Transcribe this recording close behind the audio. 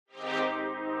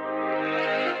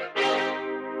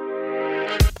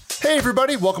Hey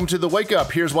everybody, welcome to The Wake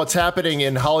Up. Here's what's happening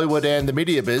in Hollywood and the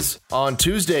media biz on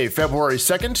Tuesday, February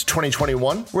 2nd,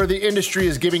 2021, where the industry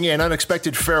is giving an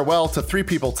unexpected farewell to three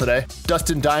people today.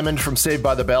 Dustin Diamond from Saved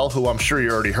by the Bell, who I'm sure you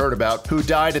already heard about, who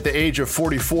died at the age of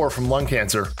 44 from lung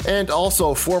cancer, and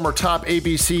also former top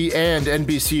ABC and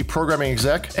NBC programming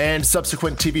exec and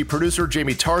subsequent TV producer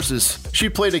Jamie Tarses. She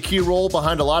played a key role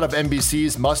behind a lot of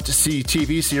NBC's must-see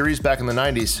TV series back in the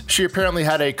 90s. She apparently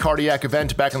had a cardiac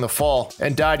event back in the fall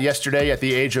and died yesterday at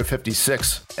the age of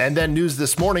 56. And then news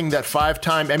this morning that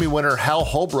five-time Emmy winner Hal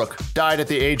Holbrook died at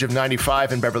the age of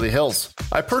 95 in Beverly Hills.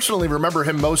 I personally remember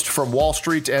him most from Wall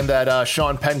Street and that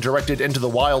Sean Penn directed Into the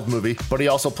Wild movie, but he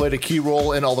also played a key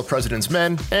role in All the President's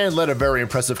Men and led a very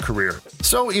impressive career.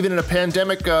 So even in a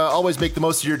pandemic, always make the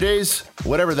most of your days,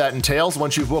 whatever that entails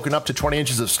once you've woken up to 20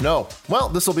 inches of snow. Well,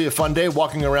 this will be a fun day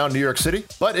walking around New York City,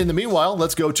 but in the meanwhile,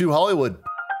 let's go to Hollywood.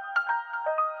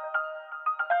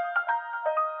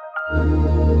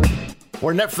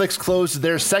 Where Netflix closed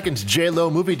their second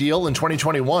JLO movie deal in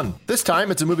 2021. This time,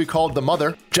 it's a movie called The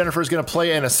Mother. Jennifer's going to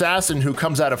play an assassin who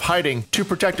comes out of hiding to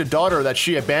protect a daughter that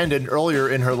she abandoned earlier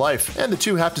in her life, and the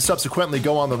two have to subsequently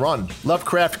go on the run.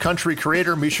 Lovecraft Country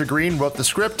creator Misha Green wrote the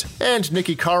script, and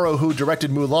Nikki Caro, who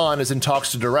directed Mulan, is in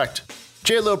talks to direct.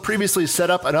 JLo previously set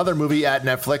up another movie at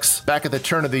Netflix back at the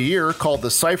turn of the year called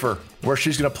The Cypher, where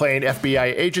she's going to play an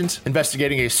FBI agent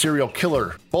investigating a serial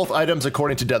killer. Both items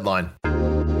according to Deadline.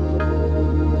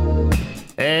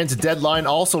 And Deadline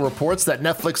also reports that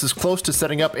Netflix is close to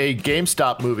setting up a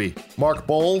GameStop movie. Mark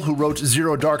Bowl, who wrote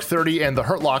Zero Dark 30 and The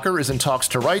Hurt Locker, is in talks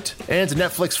to write, and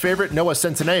Netflix favorite Noah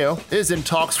Centineo is in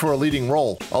talks for a leading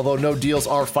role, although no deals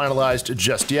are finalized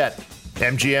just yet.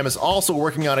 MGM is also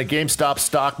working on a GameStop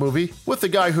stock movie with the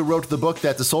guy who wrote the book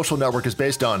that The Social Network is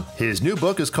based on. His new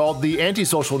book is called The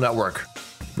Anti-Social Network.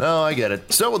 Oh, I get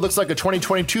it. So it looks like a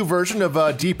 2022 version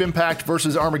of Deep Impact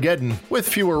vs. Armageddon, with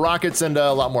fewer rockets and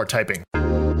a lot more typing.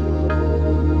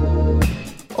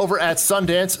 Over at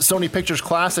Sundance, Sony Pictures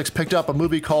Classics picked up a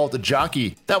movie called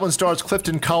Jockey. That one stars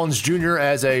Clifton Collins Jr.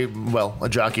 as a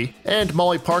jockey, and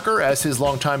Molly Parker as his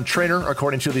longtime trainer,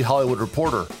 according to The Hollywood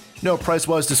Reporter. No price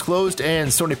was disclosed, and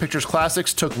Sony Pictures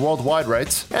Classics took worldwide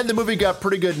rights, and the movie got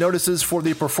pretty good notices for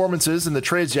the performances in the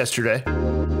trades yesterday.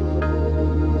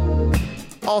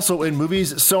 Also in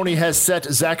movies, Sony has set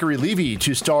Zachary Levi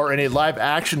to star in a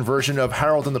live-action version of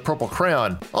Harold and the Purple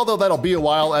Crayon, although that'll be a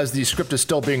while as the script is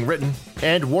still being written.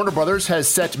 And Warner Brothers has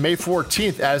set May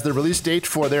 14th as the release date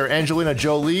for their Angelina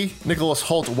Jolie, Nicholas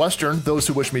Hoult Western, Those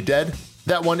Who Wish Me Dead.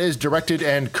 That one is directed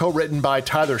and co-written by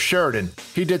Tyler Sheridan.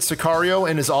 He did Sicario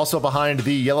and is also behind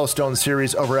the Yellowstone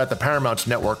series over at the Paramount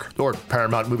Network, or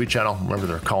Paramount Movie Channel, whatever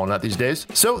they're calling that these days.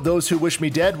 So Those Who Wish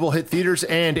Me Dead will hit theaters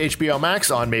and HBO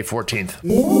Max on May 14th.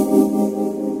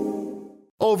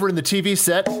 Over in the TV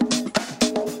set,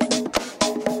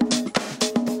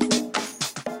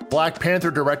 Black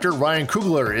Panther director Ryan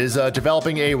Coogler is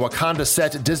developing a Wakanda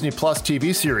set Disney Plus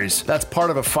TV series. That's part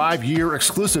of a 5-year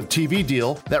exclusive TV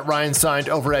deal that Ryan signed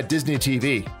over at Disney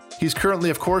TV. He's currently,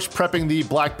 of course, prepping the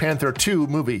Black Panther 2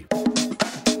 movie.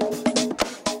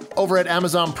 Over at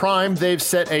Amazon Prime, they've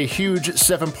set a huge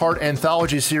 7-part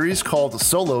anthology series called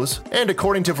Solos, and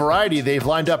according to Variety, they've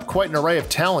lined up quite an array of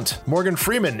talent. Morgan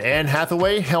Freeman, Anne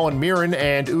Hathaway, Helen Mirren,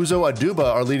 and Uzo Aduba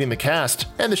are leading the cast,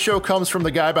 and the show comes from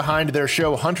the guy behind their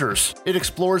show Hunters. It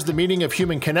explores the meaning of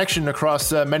human connection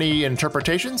across many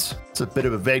interpretations. It's a bit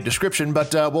of a vague description,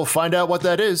 but we'll find out what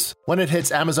that is when it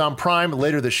hits Amazon Prime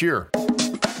later this year.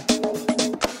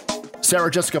 Sarah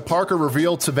Jessica Parker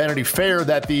revealed to Vanity Fair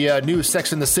that the new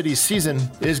Sex and the City season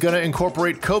is going to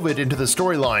incorporate COVID into the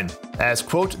storyline, as,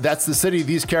 quote, that's the city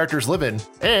these characters live in,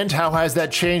 and how has that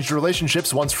changed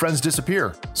relationships once friends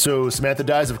disappear? So Samantha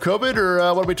dies of COVID, or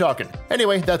what are we talking?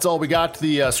 Anyway, that's all we got.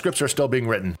 The scripts are still being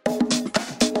written.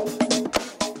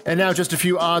 And now just a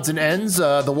few odds and ends.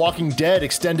 The Walking Dead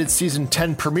Extended Season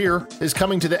 10 premiere is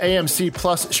coming to the AMC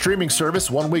Plus streaming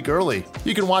service 1 week early.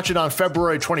 You can watch it on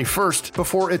February 21st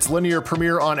before its linear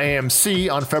premiere on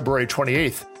AMC on February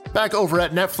 28th. Back over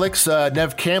at Netflix,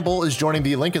 Nev Campbell is joining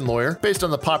The Lincoln Lawyer, based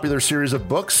on the popular series of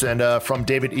books and from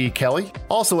David E. Kelly.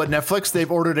 Also at Netflix,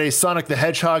 they've ordered a Sonic the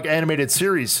Hedgehog animated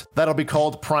series. That'll be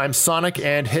called Prime Sonic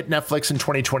and hit Netflix in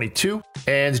 2022.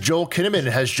 And Joel Kinnaman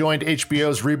has joined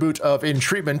HBO's reboot of In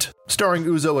Treatment, starring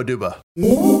Uzo Aduba.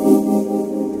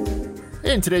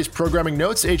 In today's programming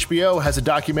notes, HBO has a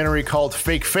documentary called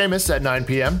Fake Famous at 9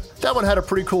 p.m. That one had a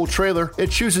pretty cool trailer. It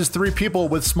chooses 3 people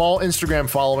with small Instagram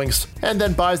followings and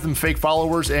then buys them fake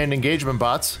followers and engagement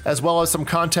bots, as well as some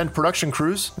content production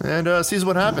crews, and sees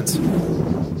what happens.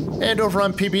 And over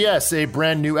on PBS, a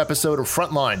brand new episode of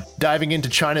Frontline, diving into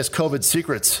China's COVID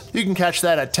secrets. You can catch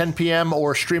that at 10 p.m.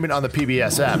 or stream it on the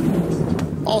PBS app.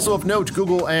 Also of note,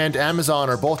 Google and Amazon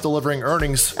are both delivering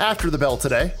earnings after the bell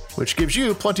today, which gives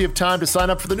you plenty of time to sign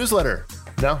up for the newsletter.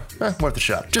 No? Worth a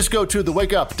shot. Just go to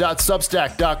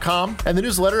thewakeup.substack.com, and the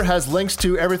newsletter has links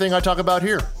to everything I talk about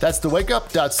here. That's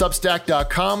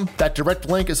thewakeup.substack.com. That direct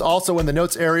link is also in the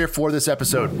notes area for this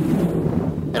episode.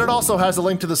 And it also has a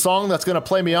link to the song that's going to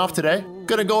play me off today.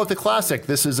 Gonna go with the classic.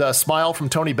 This is Smile from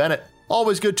Tony Bennett.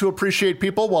 Always good to appreciate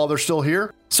people while they're still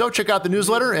here. So check out the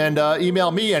newsletter and email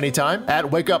me anytime at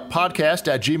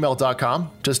wakeuppodcast@gmail.com.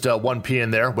 Just one P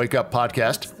in there, Wake Up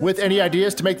Podcast, with any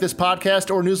ideas to make this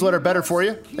podcast or newsletter better for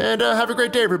you. And have a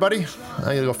great day, everybody.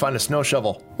 I gotta go find a snow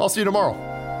shovel. I'll see you tomorrow.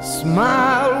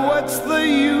 Smile, what's the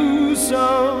use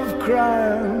of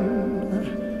crying?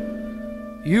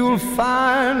 You'll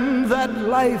find that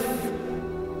life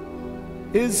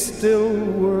is still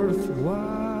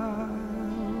worthwhile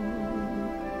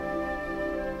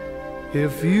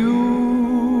if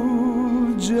you